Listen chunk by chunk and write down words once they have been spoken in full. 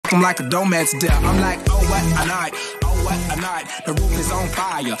Fuck 'em like a domance dip. I'm like, oh what a night, oh what a night. The roof is on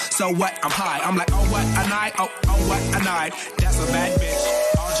fire, so what? I'm high. I'm like, oh what a night, oh what a night. That's a bad bitch.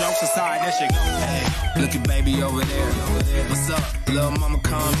 All jokes aside, that shit go. Hey, look at baby over there. What's up, little mama?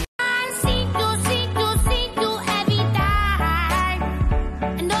 Come.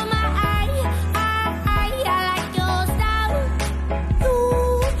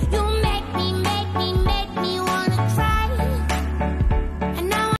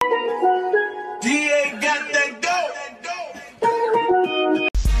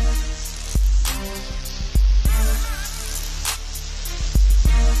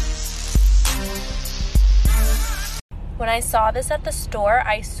 When I saw this at the store,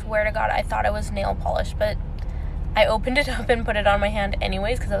 I swear to God, I thought it was nail polish, but I opened it up and put it on my hand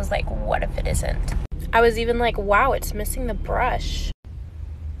anyways because I was like, what if it isn't? I was even like, wow, it's missing the brush.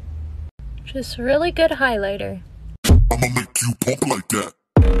 Just really good highlighter. I'ma make you pump like that.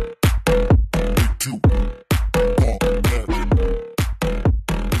 Make you pump like that.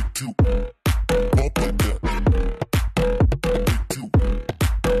 Make you pump like that. Make you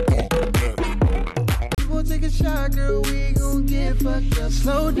pump like that. We gon' take a shot, girl, we gon' get fucked up.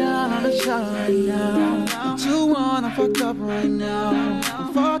 Slow down on the shot right now. 2-1, I'm fucked up right now.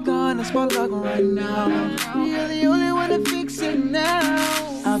 I'm fuck on the spot like right now. You're the only one to fix it now.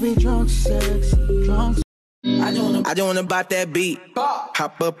 I'll be drunk, sex, drunk. I just wanna bop that beat.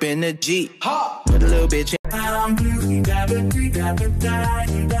 Hop up in the Jeep. Put a little bitch in.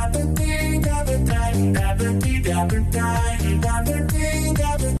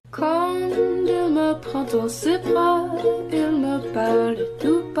 Quand il me prend dans ses bras, il me parle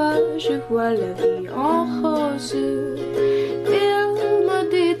tout bas, je vois la vie en rose. Il me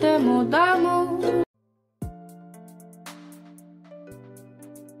dit des mots d'amour.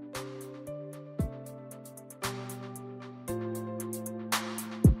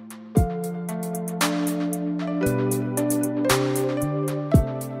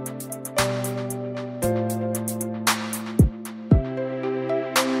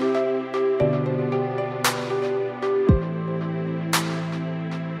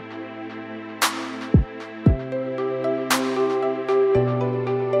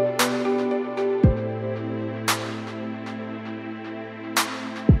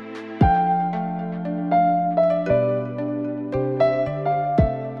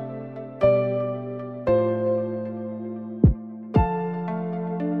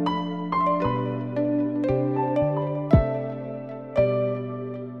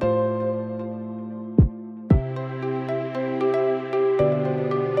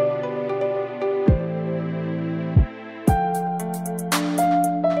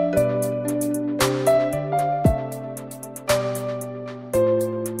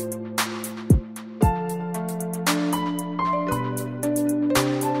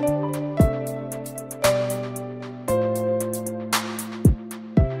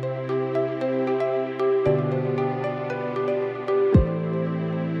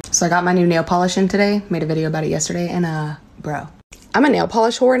 So I got my new nail polish in today, made a video about it yesterday, and bro. I'm a nail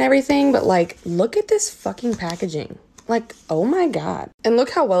polish whore and everything, but like, look at this fucking packaging. Like, oh my God. And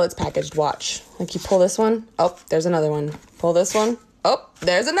look how well it's packaged, watch. Like you pull this one, oh, there's another one. Pull this one, oh,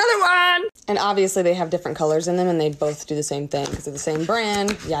 there's another one. And obviously they have different colors in them and they both do the same thing because they're the same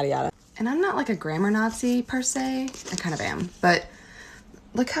brand, yada yada. And I'm not like a grammar Nazi per se, I kind of am, but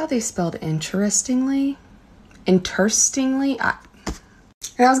look how they spelled interestingly.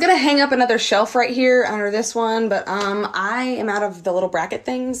 And I was gonna hang up another shelf right here under this one, but I am out of the little bracket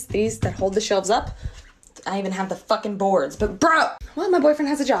things, these that hold the shelves up. I even have the fucking boards, but bro, well, my boyfriend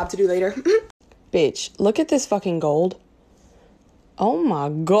has a job to do later. Bitch, look at this fucking gold. Oh my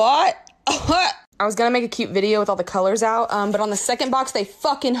God. I was gonna make a cute video with all the colors out, but on the second box, they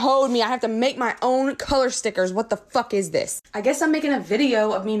fucking hoed me. I have to make my own color stickers. What the fuck is this? I guess I'm making a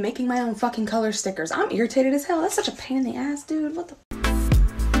video of me making my own fucking color stickers. I'm irritated as hell. That's such a pain in the ass, dude. What the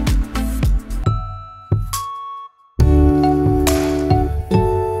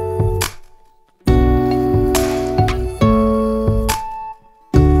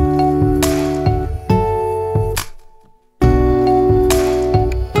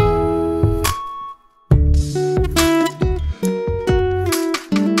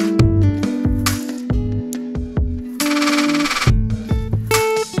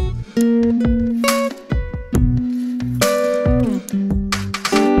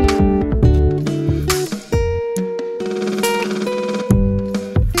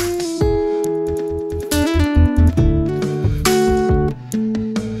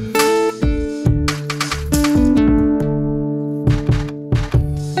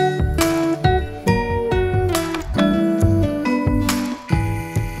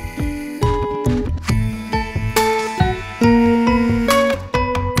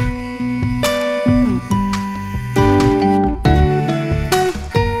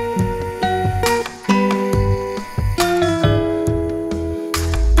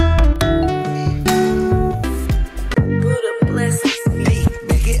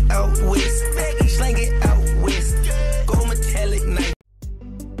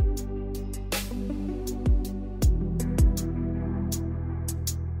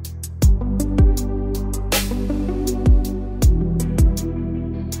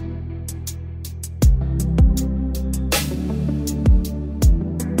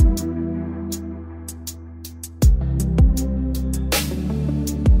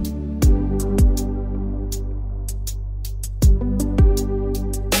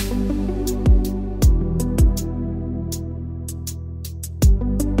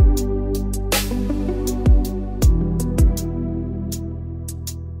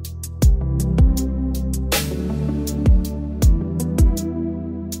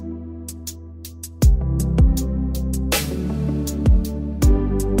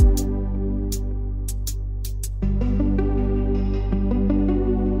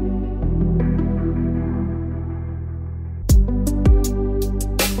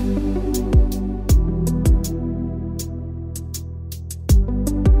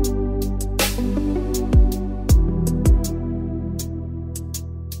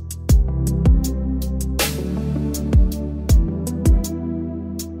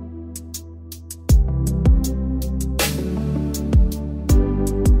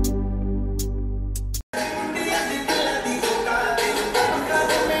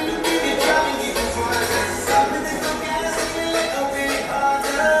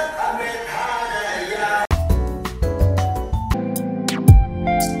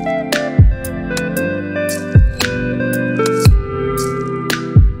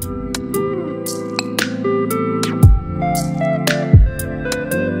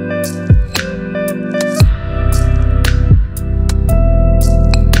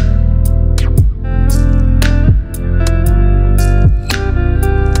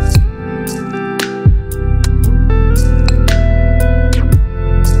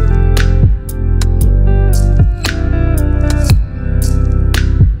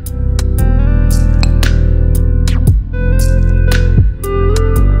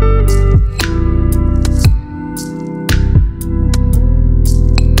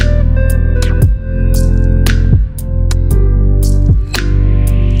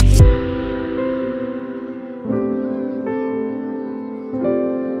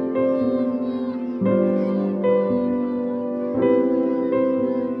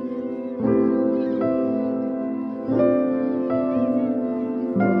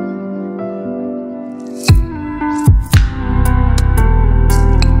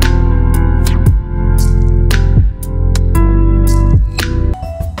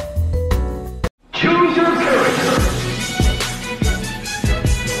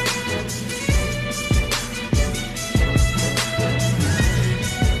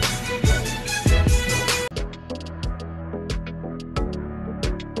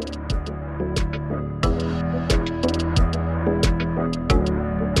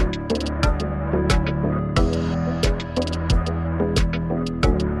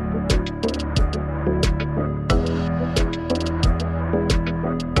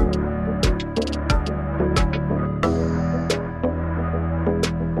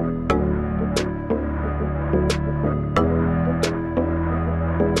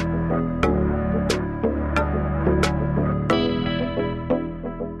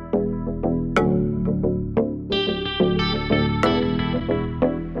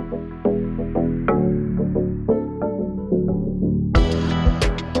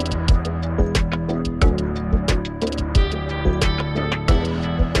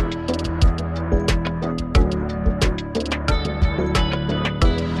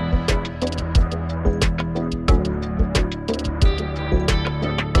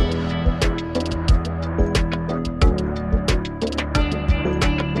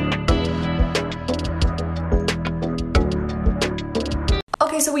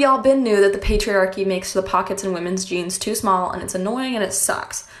Okay, so we all been knew that the patriarchy makes the pockets in women's jeans too small, and it's annoying and it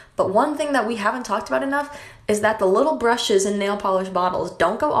sucks. But one thing that we haven't talked about enough is that the little brushes in nail polish bottles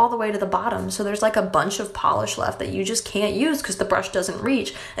don't go all the way to the bottom, so there's like a bunch of polish left that you just can't use because the brush doesn't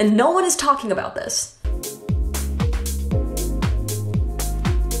reach, and no one is talking about this.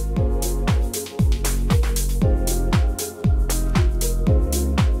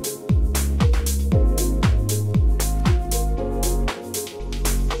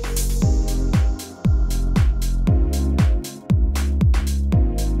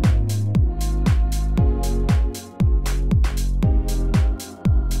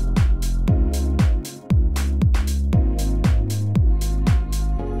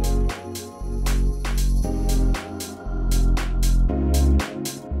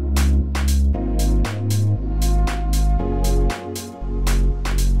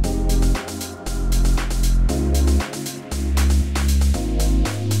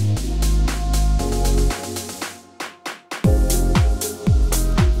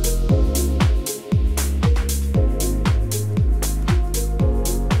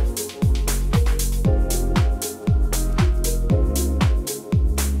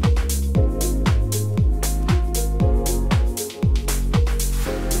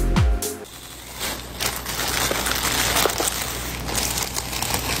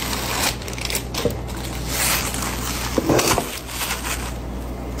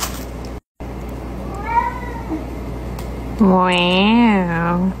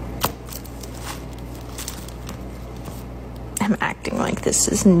 Wow. I'm acting like this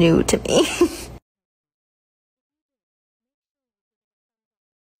is new to me.